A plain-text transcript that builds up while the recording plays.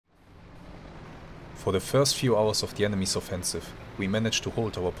For the first few hours of the enemy's offensive, we managed to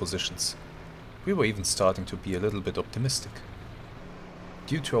hold our positions. We were even starting to be a little bit optimistic.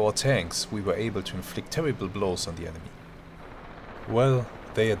 Due to our tanks, we were able to inflict terrible blows on the enemy. Well,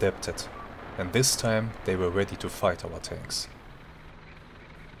 they adapted, and this time they were ready to fight our tanks.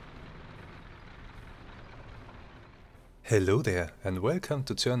 Hello there, and welcome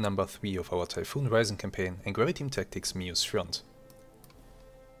to turn number 3 of our Typhoon Rising campaign and Graviteam Tactics Mius-Front.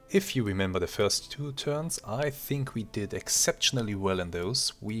 If you remember the first 2 turns, I think we did exceptionally well in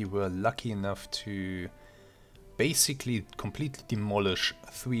those. We were lucky enough to basically completely demolish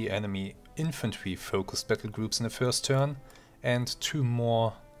 3 enemy infantry focused battle groups in the first turn and 2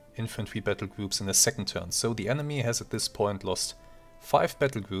 more infantry battle groups in the second turn. So the enemy has at this point lost 5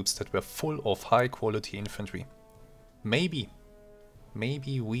 battle groups that were full of high quality infantry. Maybe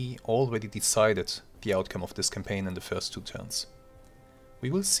we already decided the outcome of this campaign in the first 2 turns. We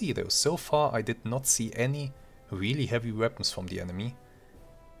will see though. So far I did not see any really heavy weapons from the enemy,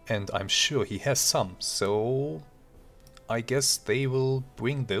 and I'm sure he has some, so I guess they will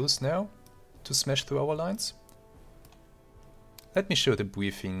bring those now to smash through our lines. Let me show the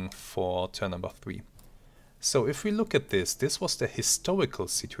briefing for turn number 3. So if we look at this was the historical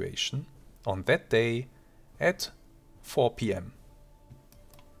situation on that day at 4 PM.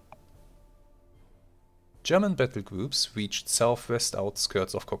 German battle groups reached southwest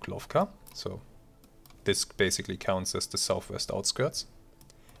outskirts of Koklovka, so this basically counts as the southwest outskirts,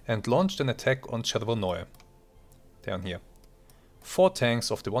 and launched an attack on Chervonoye, down here. 4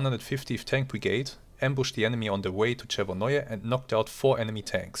 tanks of the 150th Tank Brigade ambushed the enemy on the way to Chervonoye and knocked out 4 enemy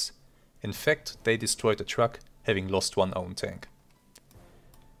tanks. In fact, they destroyed a truck, having lost 1 own tank.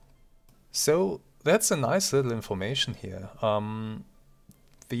 So that's a nice little information here.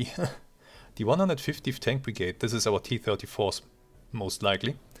 The 150th Tank Brigade, this is our T-34s most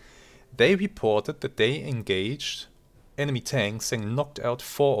likely, they reported that they engaged enemy tanks and knocked out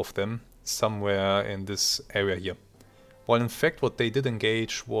 4 of them somewhere in this area here. While in fact what they did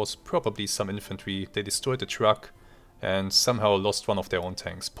engage was probably some infantry. They destroyed a truck and somehow lost 1 of their own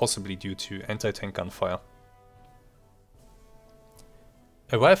tanks, possibly due to anti-tank gunfire.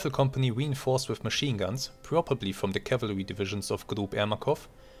 A rifle company reinforced with machine guns, probably from the cavalry divisions of Group Ermakov,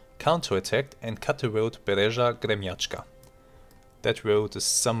 counterattacked and cut the road Berezha-Gremyachka. That road is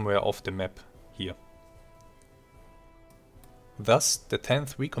somewhere off the map here. Thus, the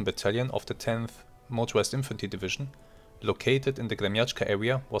 10th Recon Battalion of the 10th Motorized Infantry Division, located in the Gremyachka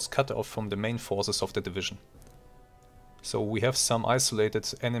area, was cut off from the main forces of the division. So we have some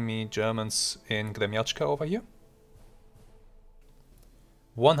isolated enemy Germans in Gremyachka over here.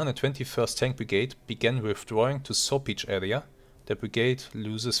 121st Tank Brigade began withdrawing to Sopich area. The brigade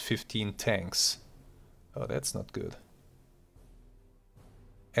loses 15 tanks. Oh, that's not good.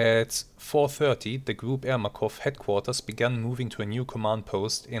 At 4:30, the Group Ermakov headquarters began moving to a new command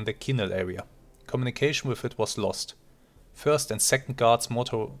post in the Kinel area. Communication with it was lost. 1st and 2nd Guards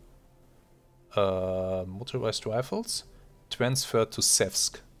motorized rifles transferred to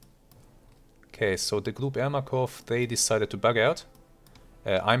Sevsk. Okay, so the Group Ermakov, they decided to bug out.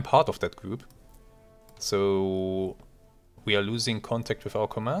 I'm part of that group, so we are losing contact with our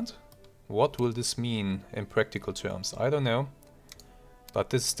command. What will this mean in practical terms? I don't know, but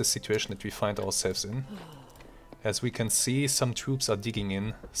this is the situation that we find ourselves in. As we can see, some troops are digging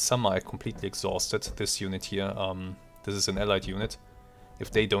in, some are completely exhausted. This unit here, this is an allied unit. If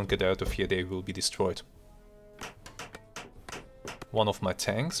they don't get out of here, they will be destroyed. One of my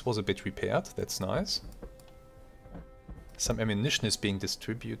tanks was a bit repaired, that's nice. Some ammunition is being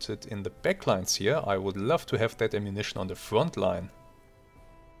distributed in the backlines here. I would love to have that ammunition on the front line.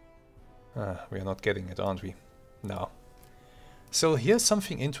 We are not getting it, aren't we? No. So here's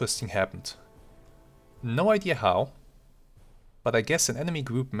something interesting happened. No idea how, but I guess an enemy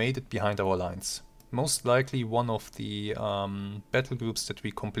group made it behind our lines. Most likely one of the battle groups that we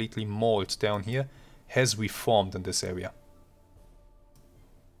completely mauled down here has reformed in this area.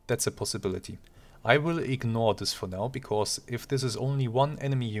 That's a possibility. I will ignore this for now, because if this is only one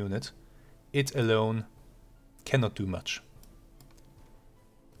enemy unit, it alone cannot do much.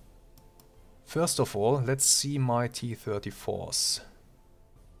 First of all, let's see my T-34s.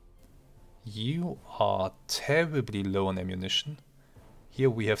 You are terribly low on ammunition.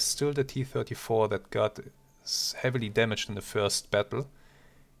 Here we have still the T-34 that got heavily damaged in the first battle.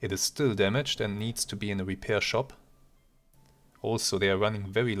 It is still damaged and needs to be in a repair shop. Also, they are running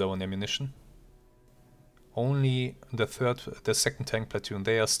very low on ammunition. Only the 2nd tank platoon,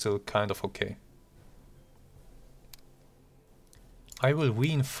 they are still kind of okay. I will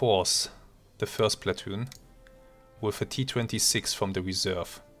reinforce the 1st platoon with a T-26 from the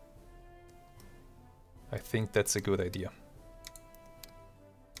reserve. I think that's a good idea.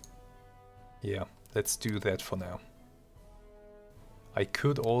 Yeah, let's do that for now. I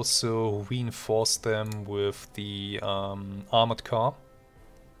could also reinforce them with the armored car,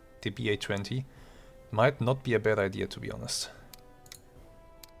 the BA-20. Might not be a bad idea, to be honest.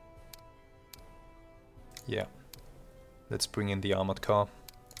 Yeah, let's bring in the armored car.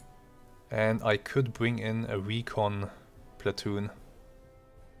 And I could bring in a recon platoon.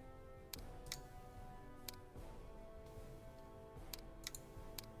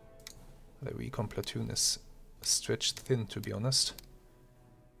 The recon platoon is stretched thin, to be honest.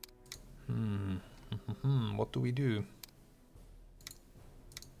 What do we do?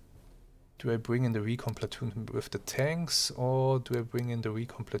 Do I bring in the recon platoon with the tanks, or do I bring in the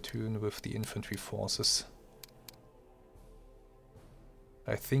recon platoon with the infantry forces?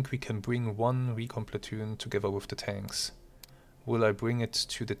 I think we can bring one recon platoon together with the tanks. Will I bring it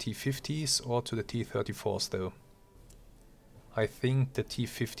to the T-50s or to the T-34s though? I think the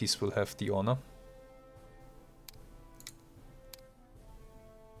T-50s will have the honor.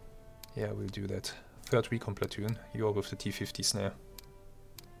 Yeah, we'll do that. 3rd recon platoon, you're with the T-50s now.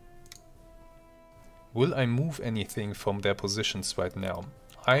 Will I move anything from their positions right now?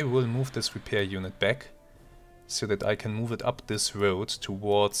 I will move this repair unit back, so that I can move it up this road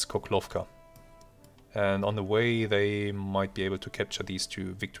towards Koklovka. And on the way they might be able to capture these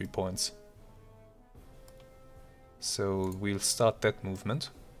 2 victory points. So we'll start that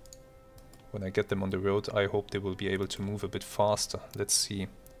movement. When I get them on the road, I hope they will be able to move a bit faster. Let's see.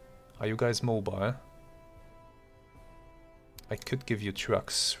 Are you guys mobile? I could give you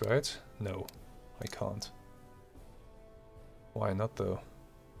trucks, right? No, I can't. Why not though?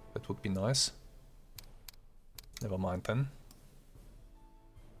 That would be nice. Never mind then.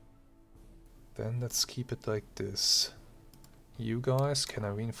 Then let's keep it like this. You guys, can I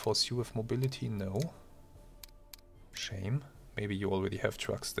reinforce you with mobility? No. Shame. Maybe you already have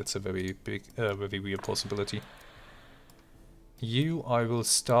trucks. That's a very big, very real possibility. You, I will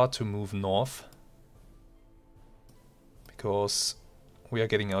start to move north. Because we are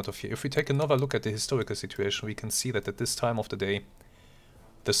getting out of here. If we take another look at the historical situation, we can see that at this time of the day,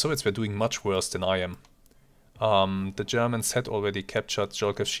 the Soviets were doing much worse than I am. The Germans had already captured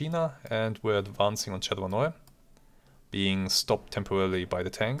Zholkevshchina and were advancing on Chervonoy, being stopped temporarily by the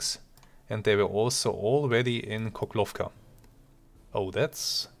tanks, and they were also already in Koklovka. Oh,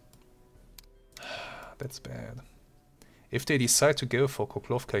 that's bad. If they decide to go for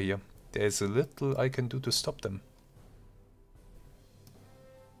Koklovka here, there's a little I can do to stop them.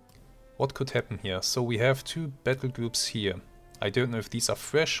 What could happen here? So we have 2 battle groups here. I don't know if these are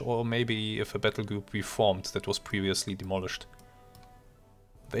fresh or maybe if a battle group reformed that was previously demolished.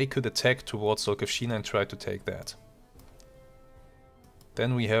 They could attack towards Zholkevshchina and try to take that.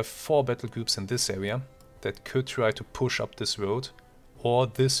 Then we have 4 battle groups in this area that could try to push up this road or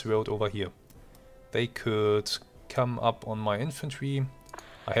this road over here. They could come up on my infantry.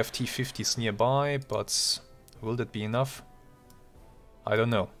 I have T-50s nearby, but will that be enough? I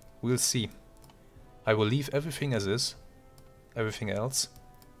don't know. We'll see. I will leave everything as is. Everything else,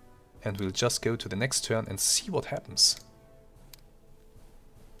 and we'll just go to the next turn and see what happens.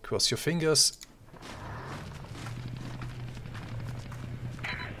 Cross your fingers.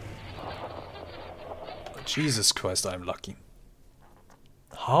 Jesus Christ, I'm lucky.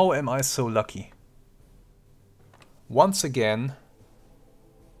 How am I so lucky? Once again,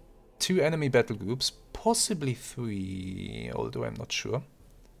 2 enemy battle groups, possibly 3, although I'm not sure.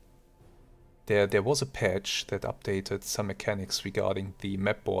 There was a patch that updated some mechanics regarding the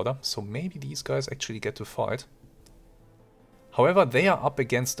map border, so maybe these guys actually get to fight. However, they are up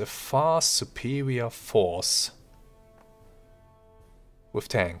against a far superior force with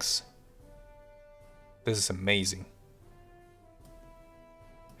tanks. This is amazing.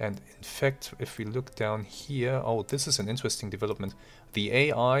 And in fact, if we look down here, oh, this is an interesting development. The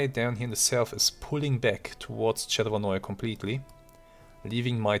AI down here in the south is pulling back towards Chervonoy completely,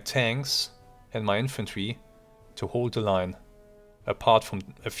 leaving my tanks and my infantry to hold the line, apart from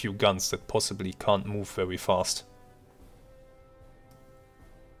a few guns that possibly can't move very fast.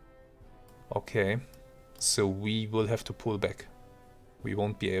 Okay, so we will have to pull back. We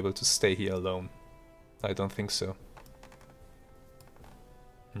won't be able to stay here alone. I don't think so.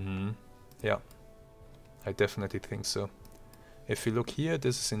 Yeah, I definitely think so. If we look here,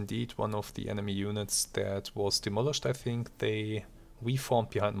 this is indeed one of the enemy units that was demolished. I think they reformed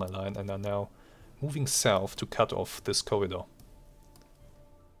behind my line and are now moving south to cut off this corridor,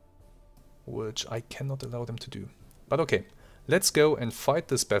 which I cannot allow them to do. But okay, let's go and fight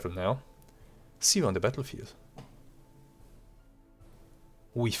this battle now. See you on the battlefield.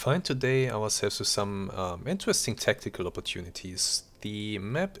 We find today ourselves with some interesting tactical opportunities. The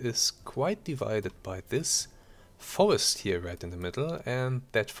map is quite divided by this forest here right in the middle and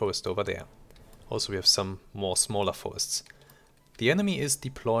that forest over there. Also we have some more smaller forests. The enemy is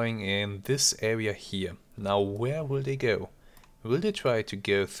deploying in this area here. Now where will they go? Will they try to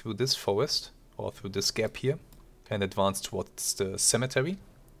go through this forest or through this gap here and advance towards the cemetery?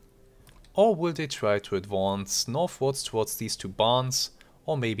 Or will they try to advance northwards towards these two barns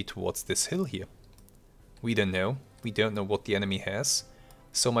or maybe towards this hill here? We don't know. We don't know what the enemy has.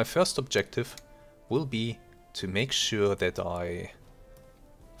 So my first objective will be to make sure that I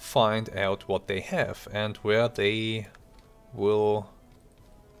find out what they have and where they will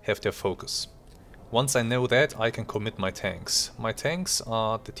have their focus. Once I know that, I can commit my tanks. My tanks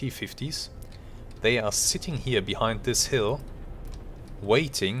are the T-50s. They are sitting here behind this hill,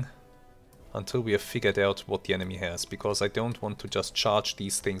 waiting until we have figured out what the enemy has, because I don't want to just charge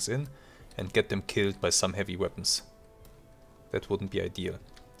these things in and get them killed by some heavy weapons. That wouldn't be ideal.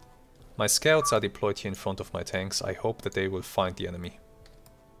 My scouts are deployed here in front of my tanks. I hope that they will find the enemy.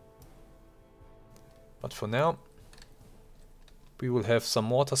 But for now, we will have some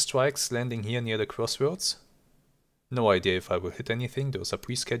mortar strikes landing here near the crossroads. No idea if I will hit anything, those are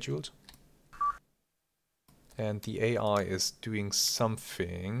pre-scheduled. And the AI is doing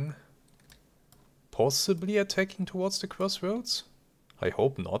something. Possibly attacking towards the crossroads? I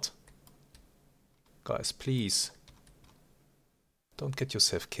hope not. Guys, please. Don't get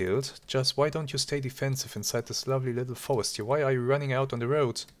yourself killed. Just why don't you stay defensive inside this lovely little forest here? Why are you running out on the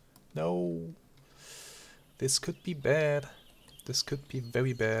road? No. This could be bad. This could be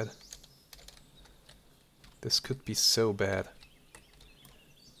very bad. This could be so bad.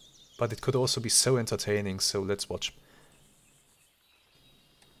 But it could also be so entertaining, so let's watch.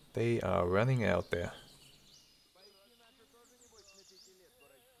 They are running out there.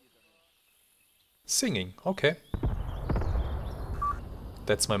 Singing, okay.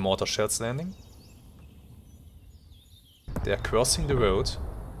 That's my mortar shells landing. They are crossing the road.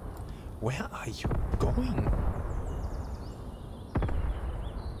 Where are you going?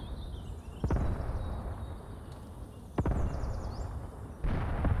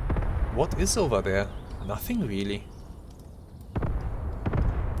 What is over there? Nothing really.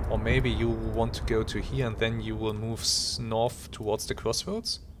 Or maybe you want to go to here and then you will move north towards the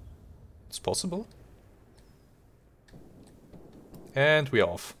crossroads? It's possible. And we are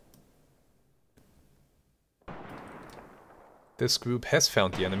off. This group has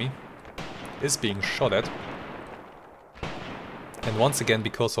found the enemy, is being shot at. And once again,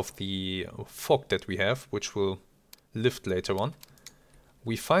 because of the fog that we have, which will lift later on,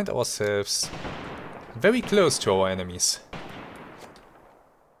 we find ourselves very close to our enemies.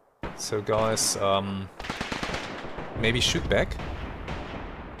 So guys, maybe shoot back.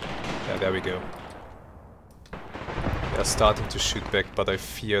 Yeah, there we go. They're starting to shoot back, but I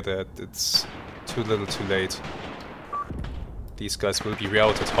fear that it's too little too late. These guys will be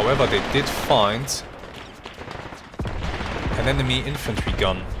routed. However, they did find an enemy infantry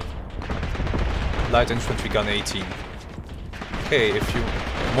gun. Light infantry gun 18. Okay, if you...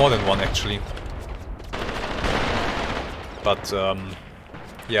 more than one actually. But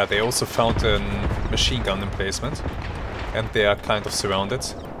yeah, they also found a machine gun emplacement. And they are kind of surrounded.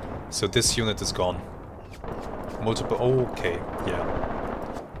 So this unit is gone. Multiple... okay, yeah.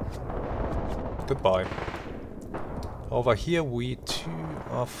 Goodbye. Over here we too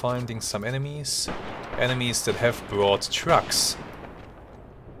are finding some enemies. Enemies that have brought trucks.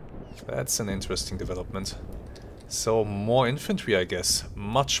 That's an interesting development. So more infantry, I guess.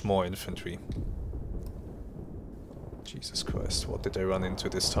 Much more infantry. Jesus Christ, what did I run into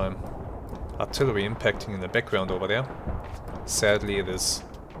this time? Artillery impacting in the background over there. Sadly it is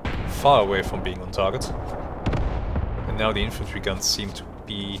far away from being on target. And now the infantry guns seem to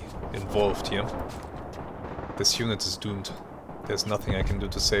be involved here. This unit is doomed. There's nothing I can do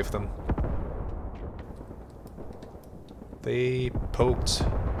to save them. They poked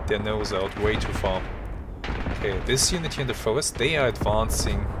their nose out way too far. Okay, this unit here in the forest, they are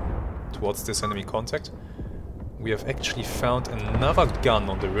advancing towards this enemy contact. We have actually found another gun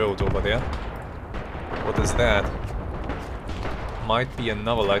on the road over there. What is that? Might be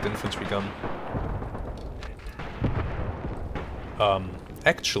another light infantry gun.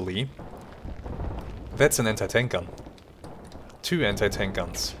 Actually, that's an anti-tank gun. 2 anti-tank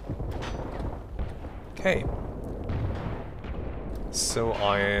guns. Okay. So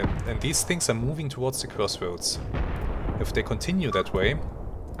and these things are moving towards the crossroads. If they continue that way,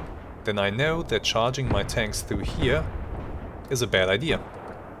 then I know that charging my tanks through here is a bad idea.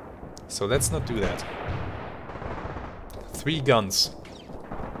 So let's not do that. 3 guns.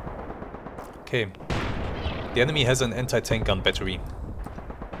 Okay. The enemy has an anti-tank gun battery.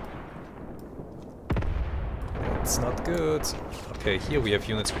 That's not good. Okay, here we have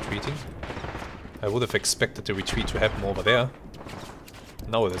units retreating. I would have expected the retreat to happen over there.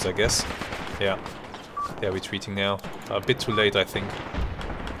 Now it is, I guess. Yeah. They're retreating now. A bit too late, I think.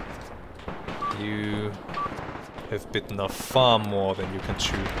 You have bitten off far more than you can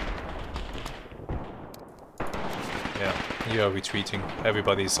chew. Yeah, you are retreating.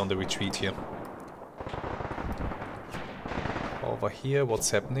 Everybody's on the retreat here. Over here,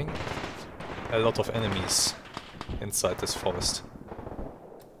 what's happening? A lot of enemies inside this forest.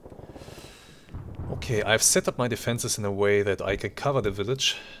 Okay, I've set up my defenses in a way that I can cover the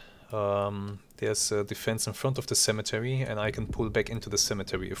village. There's a defense in front of the cemetery, and I can pull back into the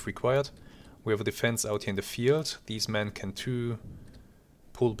cemetery if required. We have a defense out here in the field. These men can too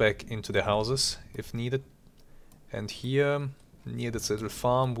pull back into the houses if needed. And here, near this little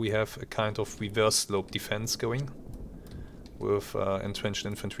farm, we have a kind of reverse slope defense going with entrenched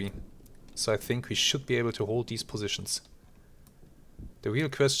infantry. So I think we should be able to hold these positions. The real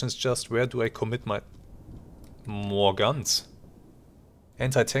question is just, where do I commit my... More guns?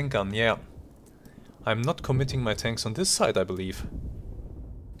 Anti-tank gun, yeah. I'm not committing my tanks on this side, I believe.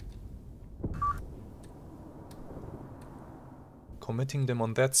 Committing them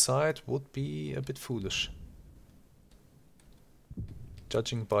on that side would be a bit foolish,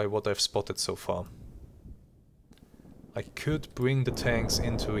 judging by what I've spotted so far. I could bring the tanks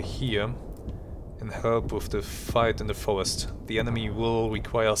into here and help with the fight in the forest. The enemy will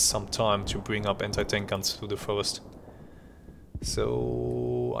require some time to bring up anti-tank guns through the forest.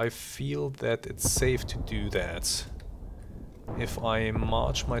 So I feel that it's safe to do that. If I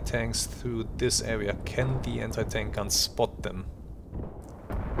march my tanks through this area, can the anti-tank guns spot them?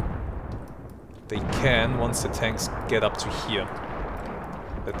 They can once the tanks get up to here.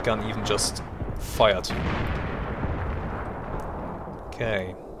 That gun even just fired.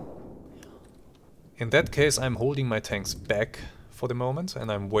 Okay. In that case, I'm holding my tanks back for the moment,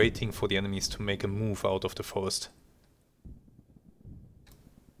 and I'm waiting for the enemies to make a move out of the forest.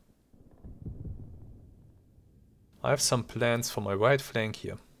 I have some plans for my right flank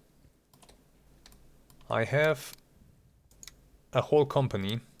here. I have a whole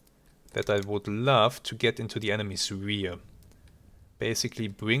company that I would love to get into the enemy's rear. Basically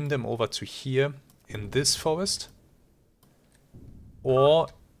bring them over to here in this forest or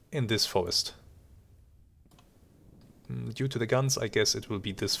in this forest. Due to the guns, I guess it will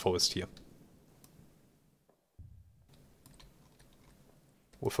be this forest here.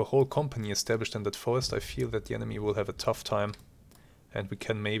 With a whole company established in that forest, I feel that the enemy will have a tough time, and we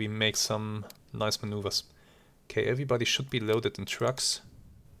can maybe make some nice maneuvers. Okay, everybody should be loaded in trucks.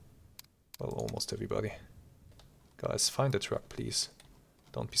 Well, almost everybody. Guys, find a truck, please.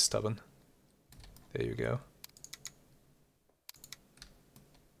 Don't be stubborn. There you go.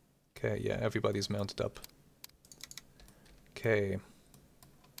 Okay, yeah, everybody's mounted up. Okay.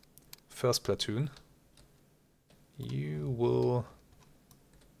 First platoon. You will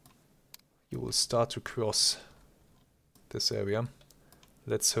start to cross this area.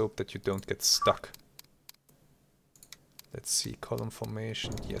 Let's hope that you don't get stuck. Let's see, column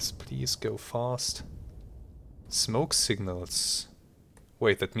formation. Yes, please go fast. Smoke signals.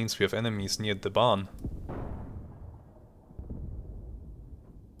 Wait, that means we have enemies near the barn.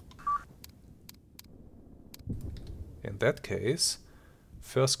 In that case,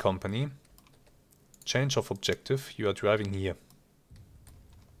 first company, change of objective, you are driving here.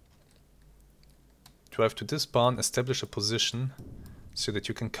 Drive to this barn, establish a position so that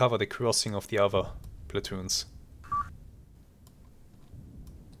you can cover the crossing of the other platoons.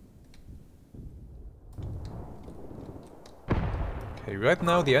 Okay, right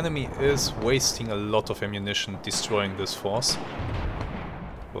now the enemy is wasting a lot of ammunition destroying this force.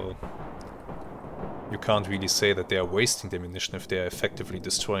 Well, you can't really say that they are wasting the ammunition if they are effectively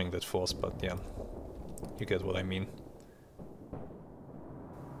destroying that force, but yeah, you get what I mean.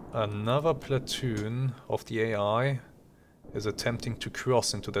 Another platoon of the AI is attempting to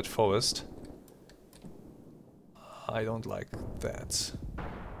cross into that forest. I don't like that.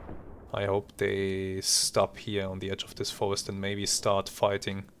 I hope they stop here on the edge of this forest and maybe start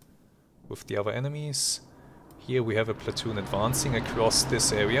fighting with the other enemies. Here we have a platoon advancing across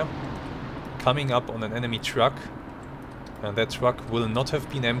this area, coming up on an enemy truck, and that truck will not have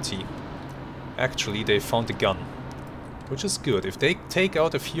been empty. Actually, they found a gun, which is good. If they take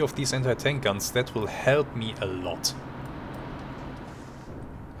out a few of these anti-tank guns, that will help me a lot.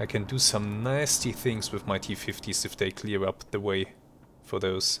 I can do some nasty things with my T-50s if they clear up the way for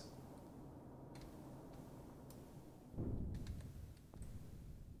those.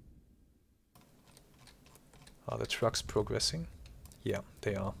 Are the trucks progressing? Yeah,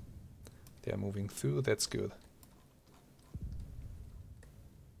 they are. They are moving through, that's good.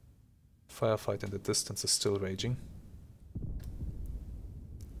 Firefight in the distance is still raging.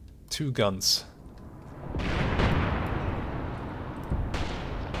 2 guns.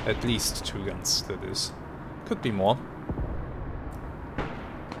 At least 2 guns, that is. Could be more.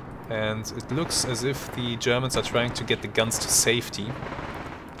 And it looks as if the Germans are trying to get the guns to safety.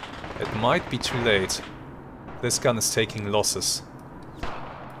 It might be too late. This gun is taking losses.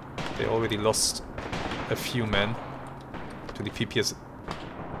 They already lost a few men to the PPS.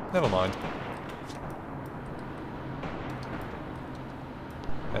 Never mind.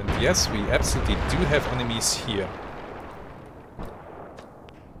 And yes, we absolutely do have enemies here.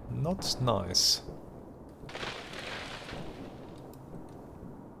 Not nice.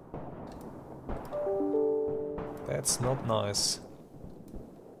 That's not nice.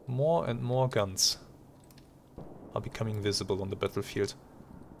 More and more guns are becoming visible on the battlefield.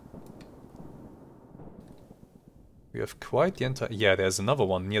 We have quite the entire... Yeah, there's another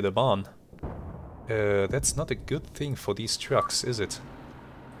one near the barn. That's not a good thing for these trucks, is it?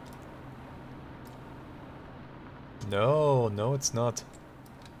 No, no it's not.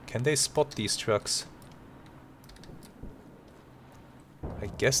 Can they spot these trucks? I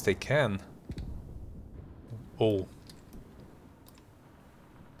guess they can. Oh.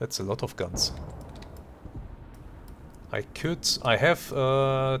 That's a lot of guns. I have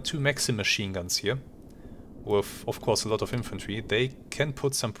 2 Maxim machine guns here. With, of course, a lot of infantry. They can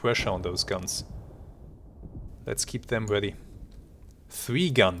put some pressure on those guns. Let's keep them ready.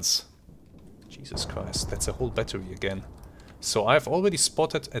 3 guns. Jesus Christ, that's a whole battery again. So I've already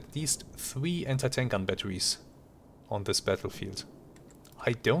spotted at least 3 anti-tank gun batteries on this battlefield.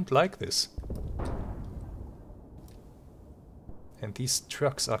 I don't like this. And these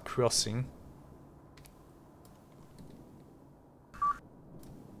trucks are crossing.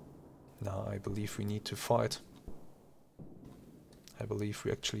 Now I believe we need to fight. I believe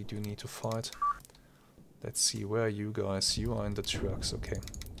we actually do need to fight. Let's see, where are you guys? You are in the trucks, okay.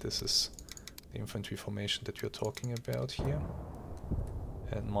 This is the infantry formation that we're talking about here.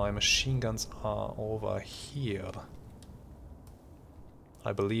 And my machine guns are over here.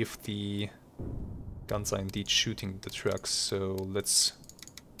 I believe the guns are indeed shooting the trucks, so let's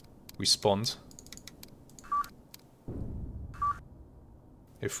respond.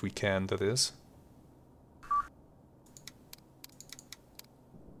 If we can, that is.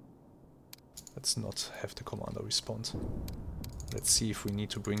 Let's not have the commander respond. Let's see if we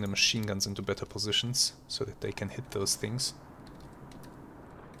need to bring the machine guns into better positions so that they can hit those things.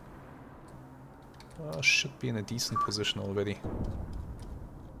 Should be in a decent position already.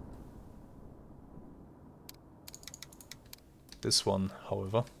 This one,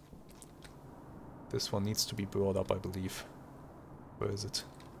 however. This one needs to be brought up, I believe. Where is it?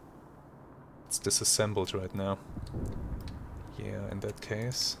 It's disassembled right now. Yeah, in that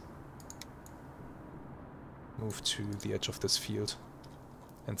case... move to the edge of this field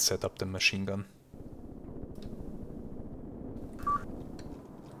and set up the machine gun.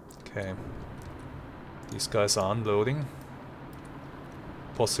 Okay. These guys are unloading.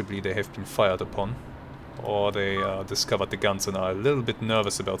 Possibly they have been fired upon. Or they discovered the guns and are a little bit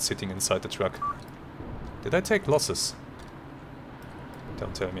nervous about sitting inside the truck. Did I take losses?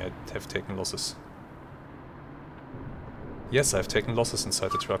 Don't tell me I have taken losses. Yes, I've taken losses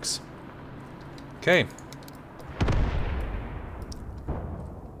inside the trucks. Okay.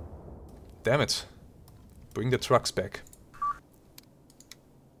 Damn it. Bring the trucks back.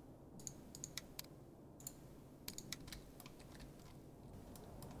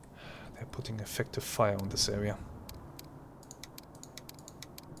 They're putting effective fire on this area.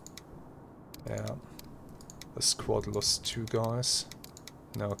 Yeah. A squad lost 2 guys.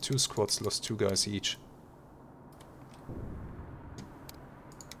 No, 2 squads lost 2 guys each.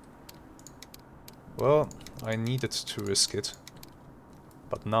 Well, I needed to risk it.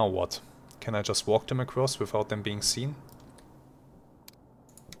 But now what? Can I just walk them across without them being seen?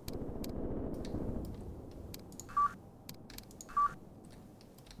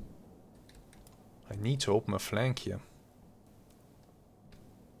 I need to open a flank here.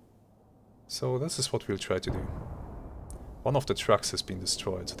 So this is what we'll try to do. One of the trucks has been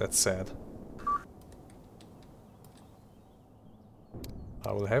destroyed, that's sad.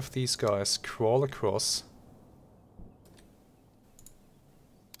 I will have these guys crawl across.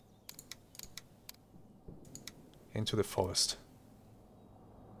 Into the forest.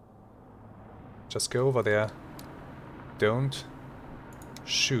 Just go over there. Don't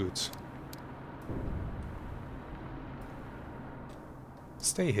shoot.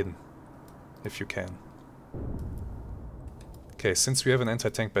 Stay hidden, if you can. Okay, since we have an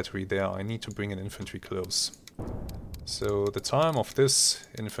anti-tank battery there, I need to bring an infantry close. So the time of this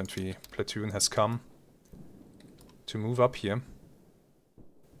infantry platoon has come to move up here.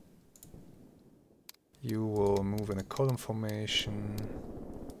 You will move in a column formation,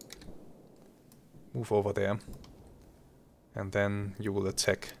 move over there, and then you will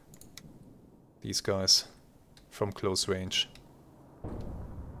attack these guys from close range.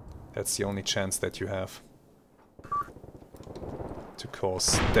 That's the only chance that you have to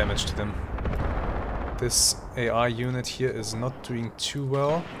cause damage to them. This AI unit here is not doing too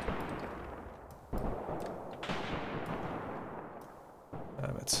well.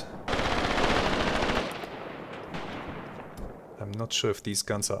 Damn it. I'm not sure if these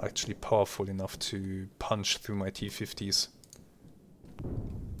guns are actually powerful enough to punch through my T-50s.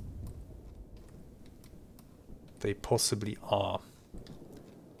 They possibly are.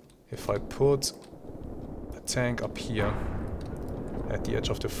 If I put a tank up here at the edge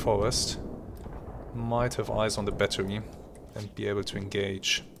of the forest, might have eyes on the battery and be able to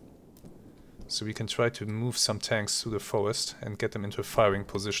engage. So we can try to move some tanks through the forest and get them into a firing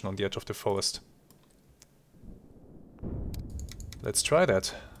position on the edge of the forest. Let's try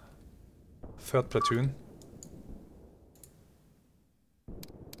that. Third platoon.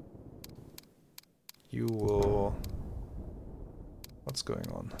 You will... What's going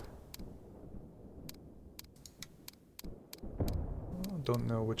on? Oh, don't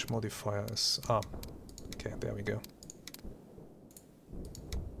know which modifier is... Ah, okay, there we go.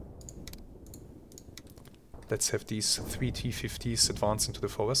 Let's have these 3 T-50s advance into the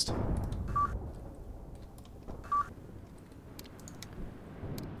forest.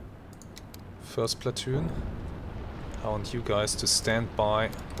 First platoon. I want you guys to stand by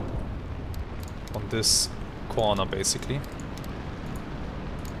on this corner, basically.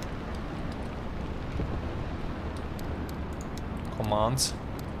 Command.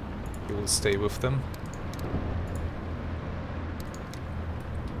 You will stay with them.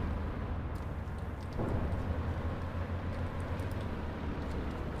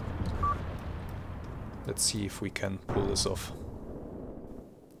 Let's see if we can pull this off.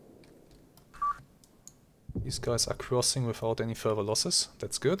 These guys are crossing without any further losses.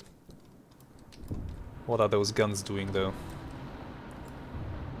 That's good. What are those guns doing though?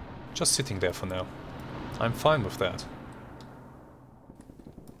 Just sitting there for now. I'm fine with that.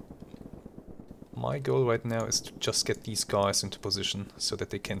 My goal right now is to just get these guys into position so that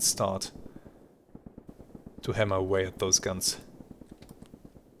they can start to hammer away at those guns.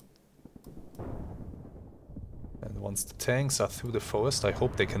 And once the tanks are through the forest, I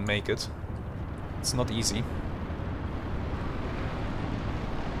hope they can make it. It's not easy.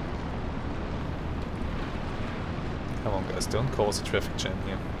 Come on guys, don't cause a traffic jam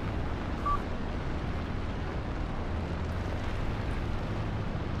here.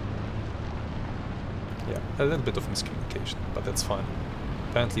 Yeah, a little bit of miscommunication, but that's fine.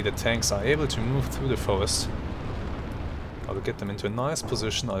 Apparently the tanks are able to move through the forest. I will get them into a nice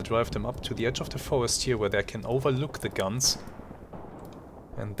position. I'll drive them up to the edge of the forest here where they can overlook the guns.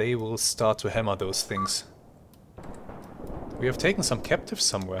 And they will start to hammer those things. We have taken some captives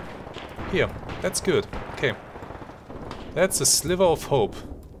somewhere. Here, that's good. Okay. That's a sliver of hope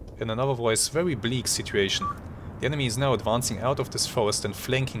in an otherwise very bleak situation. The enemy is now advancing out of this forest and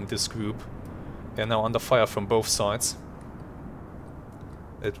flanking this group. They are now under fire from both sides.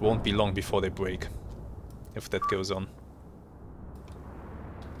 It won't be long before they break, if that goes on.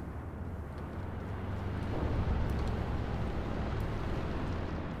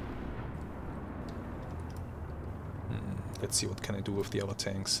 Let's see what can I do with the other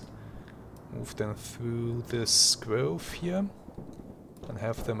tanks. Move them through this grove here and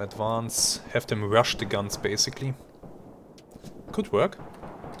have them advance, have them rush the guns basically. Could work.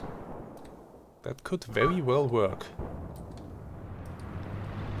 That could very well work.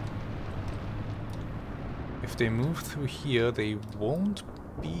 If they move through here, they won't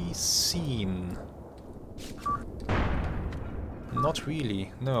be seen. Not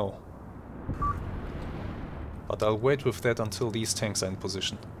really, no. But I'll wait with that until these tanks are in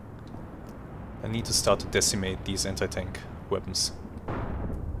position. I need to start to decimate these anti-tank weapons.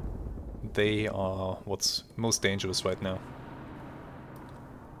 They are what's most dangerous right now.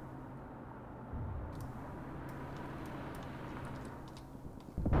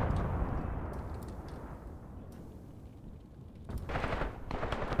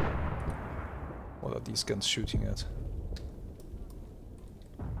 What are these guns shooting at?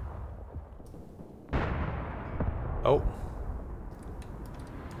 Oh.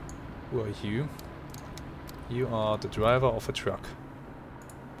 Who are you? You are the driver of a truck.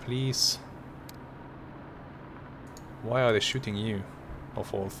 Please Why are they shooting you,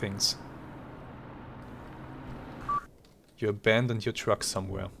 of all things? You abandoned your truck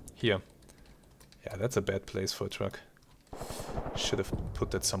somewhere. Here. Yeah, that's a bad place for a truck. Should have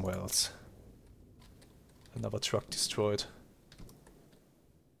put that somewhere else. Another truck destroyed.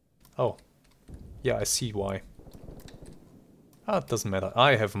 Oh. Yeah, I see why. Ah, it doesn't matter.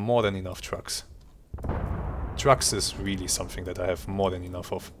 I have more than enough trucks. Trucks is really something that I have more than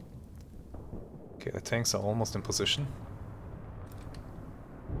enough of. Okay, the tanks are almost in position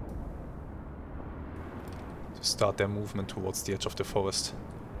to start their movement towards the edge of the forest.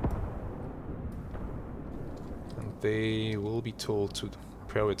 And they will be told to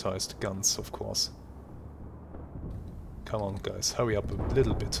prioritize the guns, of course. Come on, guys, hurry up a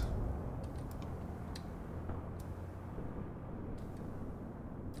little bit.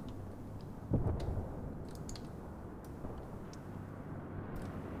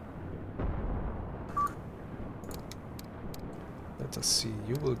 Let us see,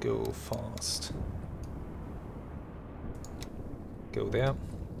 you will go fast. Go there.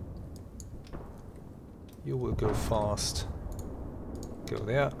 You will go fast. Go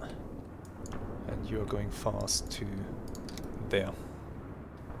there. And you are going fast to there.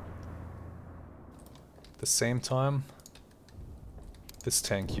 At the same time, this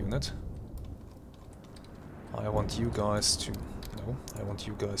tank unit. I want you guys to... No, I want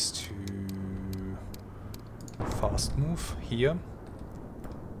you guys to fast move here.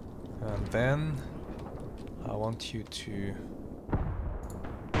 And then I want you to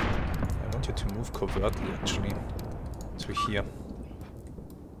move covertly actually to here.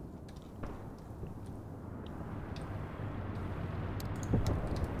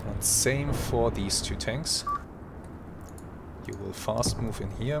 And same for these two tanks. You will fast move in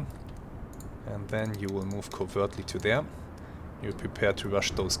here and then you will move covertly to there. You're prepared to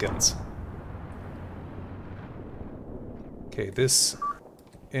rush those guns. Okay, this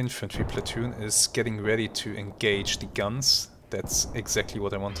infantry platoon is getting ready to engage the guns. That's exactly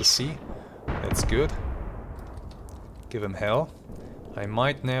what I want to see. That's good. Give him hell. I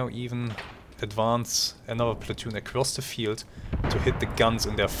might now even advance another platoon across the field to hit the guns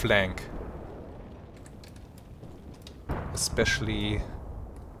in their flank. Especially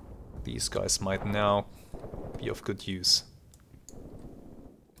these guys might now be of good use.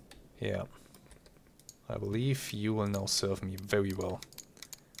 Yeah. I believe you will now serve me very well.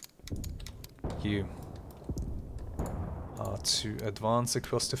 You are to advance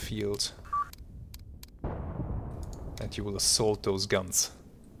across the field and you will assault those guns.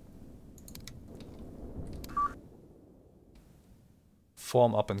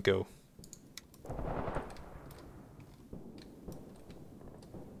 Form up and go.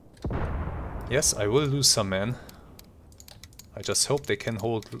 Yes, I will lose some men. I just hope they can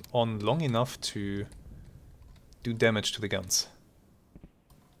hold on long enough to do damage to the guns.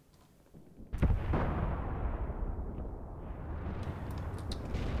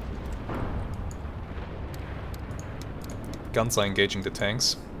 Guns are engaging the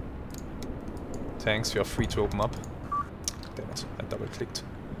tanks. Tanks, you are free to open up. Damn it, I double clicked.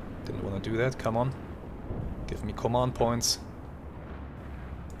 Didn't want to do that, come on. Give me command points.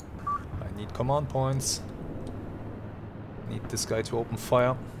 I need command points. Need this guy to open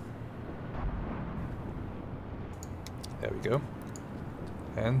fire. There we go.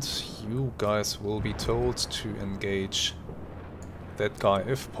 And you guys will be told to engage that guy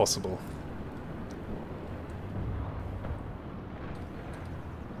if possible.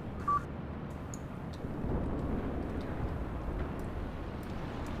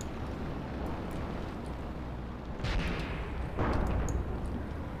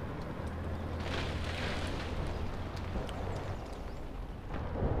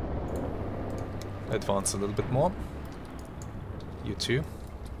 Advance a little bit more. You too.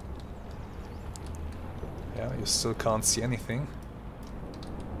 Yeah, you still can't see anything.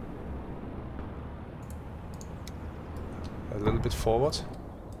 A little bit forward.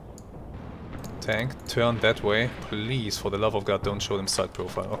 Tank, turn that way. Please, for the love of God, don't show them side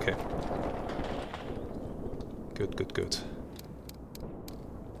profile. Okay. Good, good, good.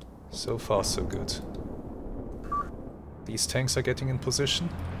 So far, so good. These tanks are getting in position.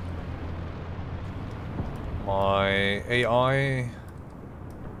 My AI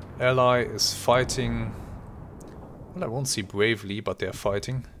ally is fighting, well, I won't say bravely, but they're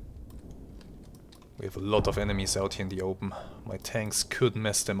fighting. We have a lot of enemies out here in the open. My tanks could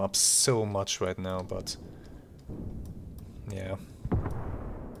mess them up so much right now, but yeah.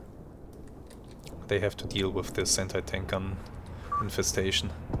 They have to deal with this anti-tank gun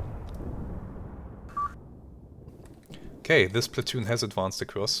infestation. Okay, this platoon has advanced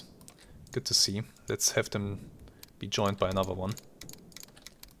across. Good to see. Let's have them be joined by another one.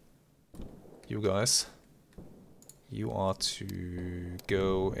 You guys, you are to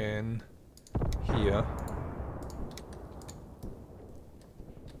go in here.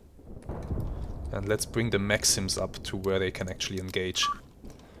 And let's bring the Maxims up to where they can actually engage.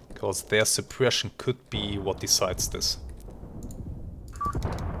 Because their suppression could be what decides this.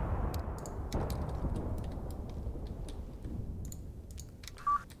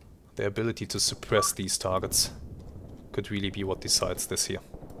 Their ability to suppress these targets could really be what decides this here.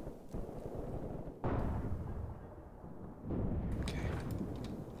 Okay.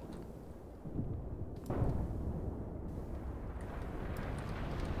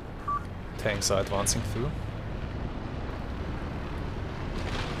 Tanks are advancing through.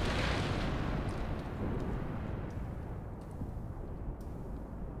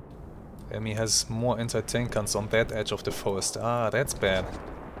 Enemy has more anti-tank guns on that edge of the forest. Ah, that's bad.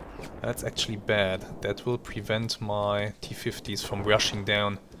 That's actually bad. That will prevent my T-50s from rushing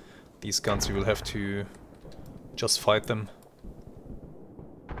down these guns. We will have to just fight them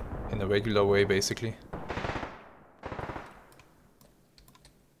in a regular way, basically.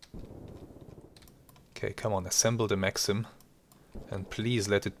 Okay, come on, assemble the Maxim. And please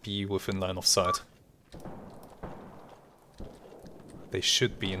let it be within line of sight. They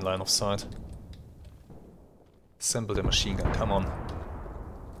should be in line of sight. Assemble the machine gun, come on.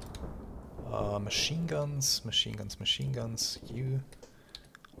 Machine guns, machine guns, machine guns. You...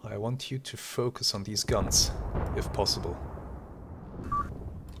 I want you to focus on these guns, if possible.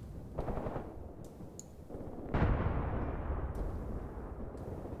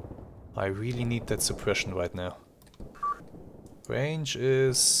 I really need that suppression right now. Range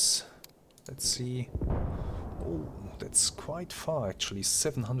is... let's see... oh, that's quite far actually,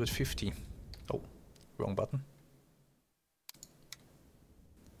 750. Oh, wrong button.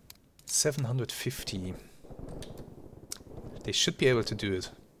 750. They should be able to do it.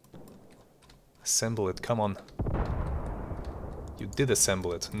 Assemble it, come on. You did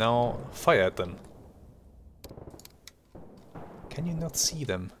assemble it. Now fire at them. Can you not see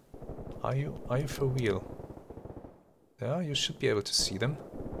them? Are you for real? Yeah, you should be able to see them.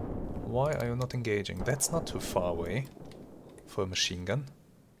 Why are you not engaging? That's not too far away for a machine gun.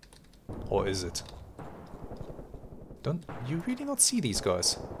 Or is it? Don't you really not see these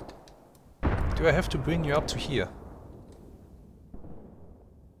guys? Do I have to bring you up to here?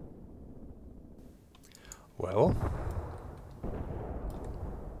 Well...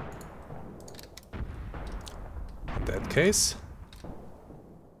 in that case...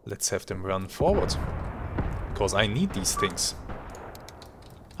 let's have them run forward. Because I need these things.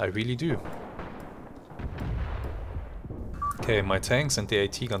 I really do. Okay, my tanks and the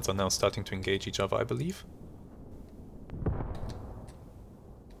AT guns are now starting to engage each other, I believe.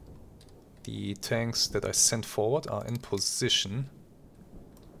 The tanks that I sent forward are in position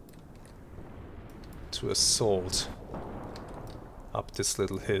to assault up this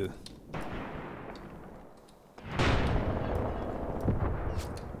little hill.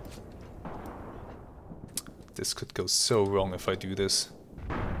 This could go so wrong if I do this.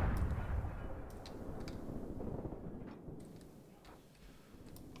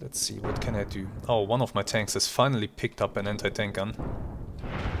 Let's see, what can I do? Oh, one of my tanks has finally picked up an anti-tank gun.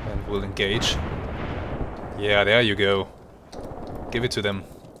 And will engage. Yeah, there you go. Give it to them.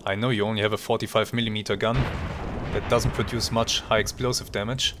 I know you only have a 45mm gun. That doesn't produce much high explosive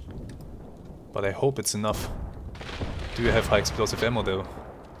damage. But I hope it's enough. Do you have high explosive ammo though?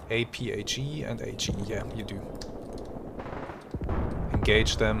 APHE and HE, yeah, you do.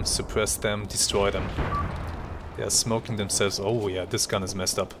 Engage them, suppress them, destroy them. They are smoking themselves. Oh yeah, this gun is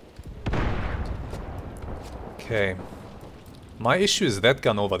messed up. Okay. My issue is that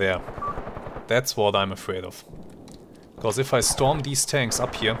gun over there. That's what I'm afraid of. Because if I storm these tanks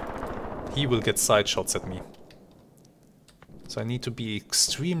up here, he will get side shots at me. So I need to be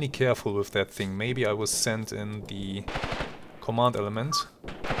extremely careful with that thing. Maybe I will send in the command element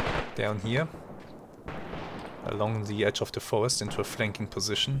down here along the edge of the forest into a flanking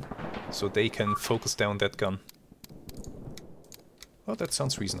position so they can focus down that gun. Well, that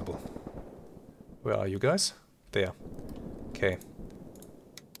sounds reasonable. Where are you guys? There. Okay.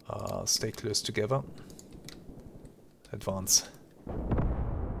 Stay close together. Advance.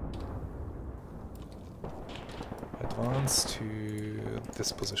 Advance to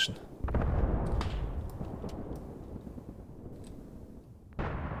this position.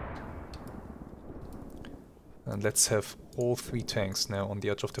 And let's have all three tanks now on the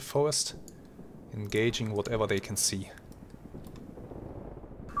edge of the forest, engaging whatever they can see.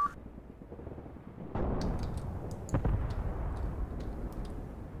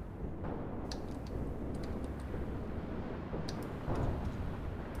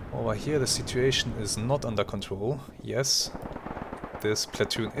 Over here the situation is not under control. Yes, this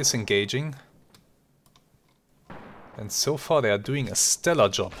platoon is engaging. And so far they are doing a stellar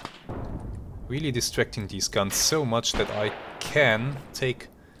job. Really distracting these guns so much that I can take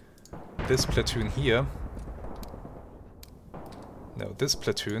this platoon here. No, this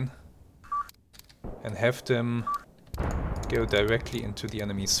platoon. And have them go directly into the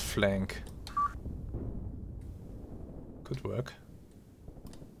enemy's flank. Good work.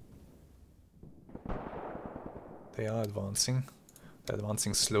 They are advancing. They're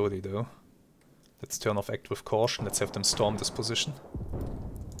advancing slowly though. Let's turn off act with caution. Let's have them storm this position.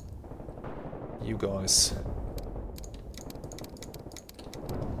 You guys.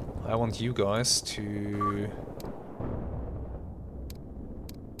 I want you guys to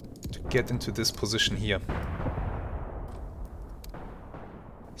get into this position here.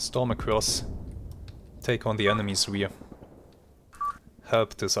 Storm across. Take on the enemy's rear.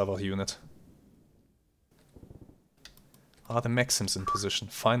 Help this other unit. Are the Maxims in position?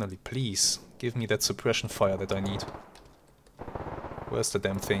 Finally, please. Give me that suppression fire that I need. Where's the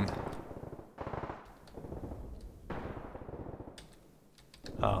damn thing?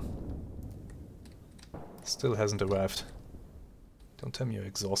 Ah. Still hasn't arrived. Don't tell me you're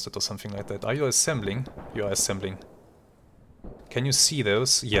exhausted or something like that. Are you assembling? You are assembling. Can you see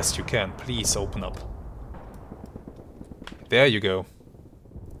those? Yes, you can. Please open up. There you go.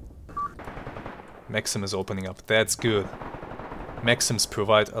 Maxim is opening up. That's good. Maxims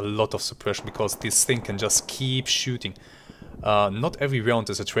provide a lot of suppression because this thing can just keep shooting. Not every round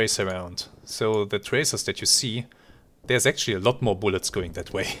is a tracer round. So the tracers that you see, there's actually a lot more bullets going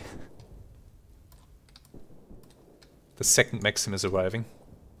that way. The second Maxim is arriving.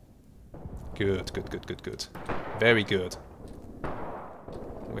 Good, good, good, good, good. Very good.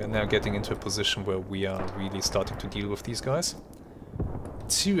 We are now getting into a position where we are really starting to deal with these guys.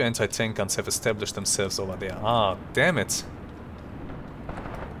 2 anti-tank guns have established themselves over there. Ah, damn it!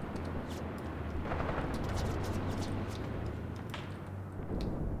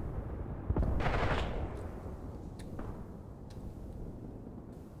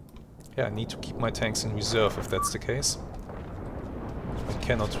 Yeah, I need to keep my tanks in reserve if that's the case. I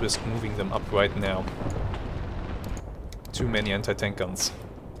cannot risk moving them up right now. Too many anti-tank guns.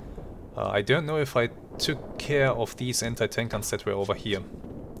 I don't know if I took care of these anti-tank guns that were over here,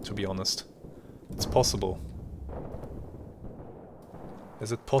 to be honest. It's possible.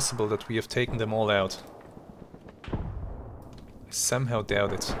 Is it possible that we have taken them all out? I somehow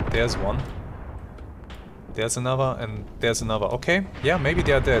doubt it. There's one. There's another, and there's another. Okay, yeah, maybe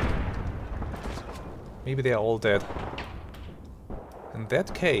they are dead. Maybe they are all dead. In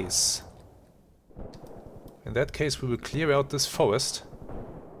that case, we will clear out this forest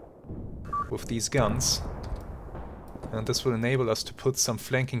with these guns, and this will enable us to put some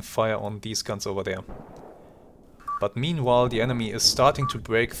flanking fire on these guns over there. But meanwhile, the enemy is starting to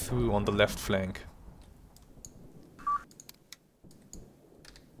break through on the left flank.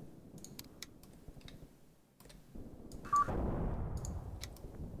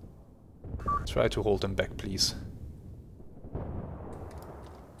 Try to hold them back, please.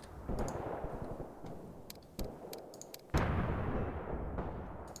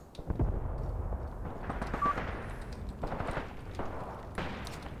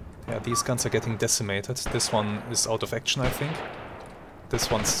 Yeah, these guns are getting decimated. This one is out of action, I think. This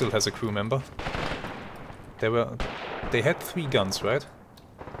one still has a crew member. They had 3 guns, right?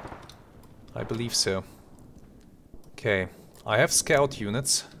 I believe so. Okay, I have scout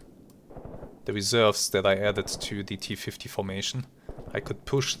units. The reserves that I added to the T-50 formation. I could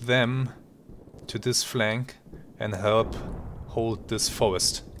push them to this flank and help hold this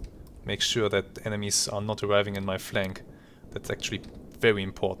forest. Make sure that enemies are not arriving in my flank. That's actually very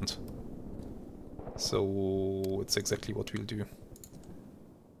important. So it's exactly what we'll do.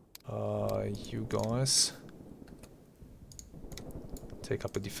 You guys take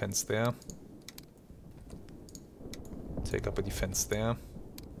up a defense there. Take up a defense there.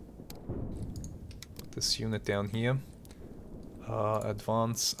 This unit down here.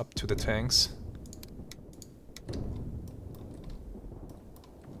 Advance up to the tanks.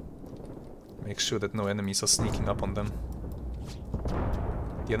 Make sure that no enemies are sneaking up on them.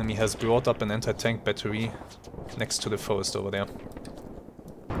 The enemy has brought up an anti-tank battery next to the forest over there.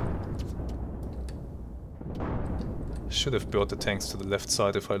 Should have brought the tanks to the left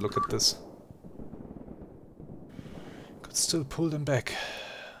side if I look at this. Could still pull them back.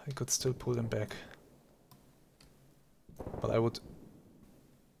 I could still pull them back. But I would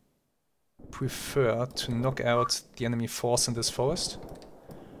prefer to knock out the enemy force in this forest.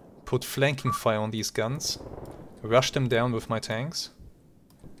 Put flanking fire on these guns. Rush them down with my tanks.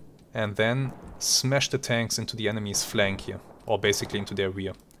 and then smash the tanks into the enemy's flank here, or basically into their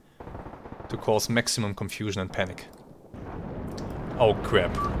rear, to cause maximum confusion and panic. Oh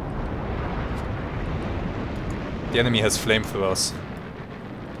crap. The enemy has flamethrowers.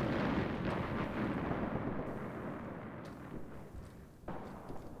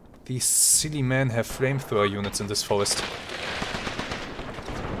 These silly men have flamethrower units in this forest.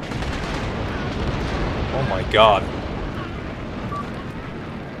 Oh my god.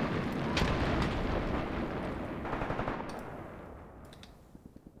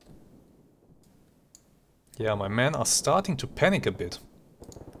 Yeah, my men are starting to panic a bit.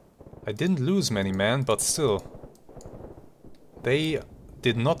 I didn't lose many men, but still. They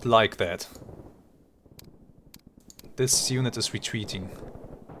did not like that. This unit is retreating.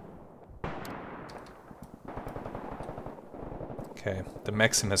 Okay, the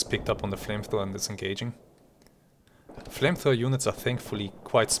Maxim has picked up on the flamethrower and is engaging. Flamethrower units are thankfully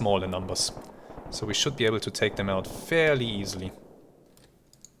quite small in numbers, so we should be able to take them out fairly easily.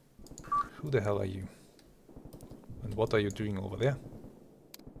 Who the hell are you? And what are you doing over there?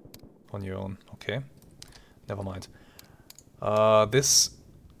 On your own, okay. Never mind. This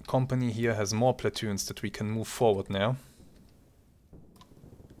company here has more platoons that we can move forward now.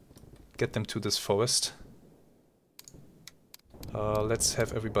 Get them to this forest. Let's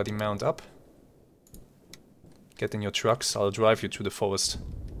have everybody mount up. Get in your trucks, I'll drive you to the forest.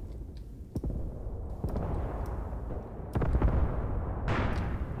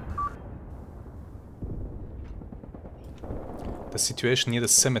 The situation near the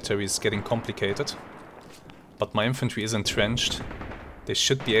cemetery is getting complicated, but my infantry is entrenched. They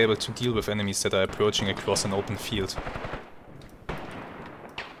should be able to deal with enemies that are approaching across an open field.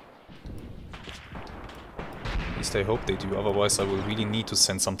 At least I hope they do, otherwise I will really need to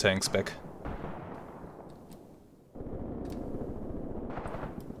send some tanks back.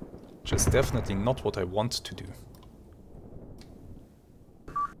 Which is definitely not what I want to do.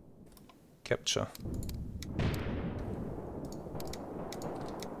 Capture.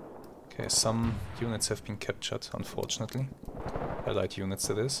 Okay, some units have been captured, unfortunately. Allied units,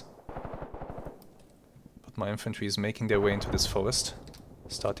 that is. But my infantry is making their way into this forest,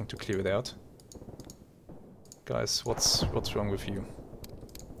 starting to clear it out. Guys, what's wrong with you?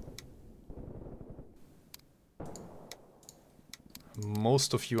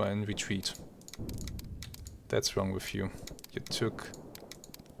 Most of you are in retreat. That's wrong with you. You took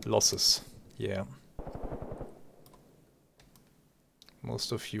losses. Yeah.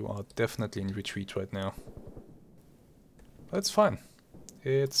 Most of you are definitely in retreat right now. That's fine.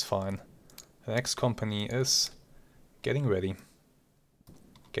 It's fine. The next company is getting ready.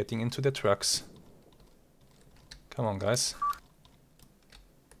 Getting into the trucks. Come on, guys.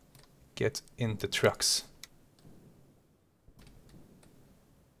 Get in the trucks.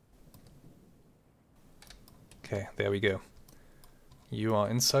 Okay, there we go. You are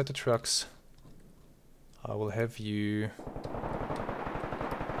inside the trucks. I will have you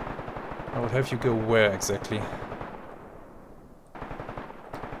go where exactly?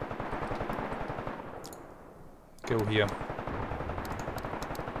 Go here.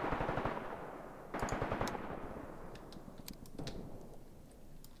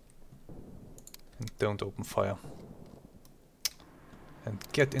 And don't open fire. And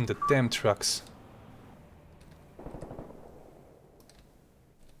get in the damn trucks.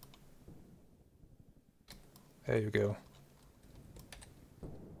 There you go.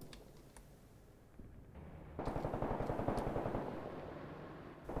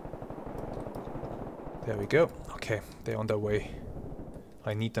 There we go. Okay, they're on their way.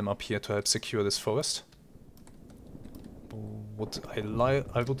 I need them up here to help secure this forest.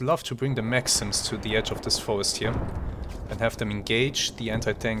 I would love to bring the Maxims to the edge of this forest here and have them engage the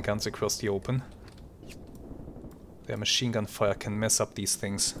anti-tank guns across the open. Their machine gun fire can mess up these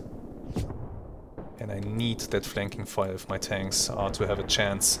things. And I need that flanking fire if my tanks are to have a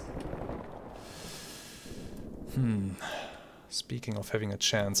chance. Speaking of having a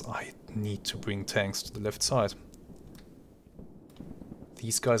chance, I need to bring tanks to the left side.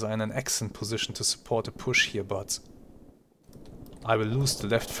 These guys are in an excellent position to support a push here, but I will lose the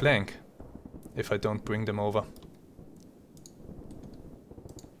left flank if I don't bring them over.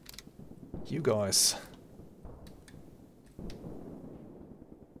 You guys.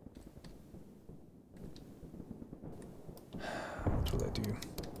 What will I do?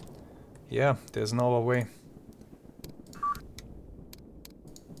 Yeah, there's no other way.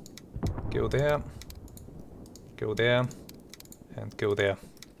 Go there, and go there.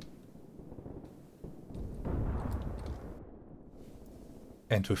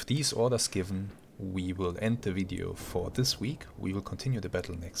 And with these orders given, we will end the video for this week. We will continue the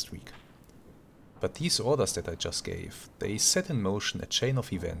battle next week. But these orders that I just gave, they set in motion a chain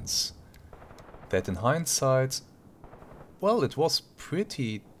of events that in hindsight, well, it was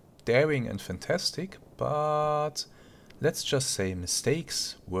pretty daring and fantastic, but let's just say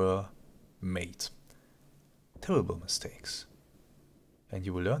mistakes were made. Terrible mistakes. And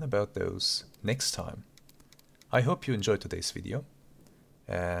you will learn about those next time. I hope you enjoyed today's video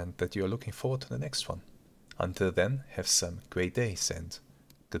and that you are looking forward to the next one. Until then, have some great days and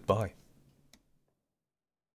goodbye.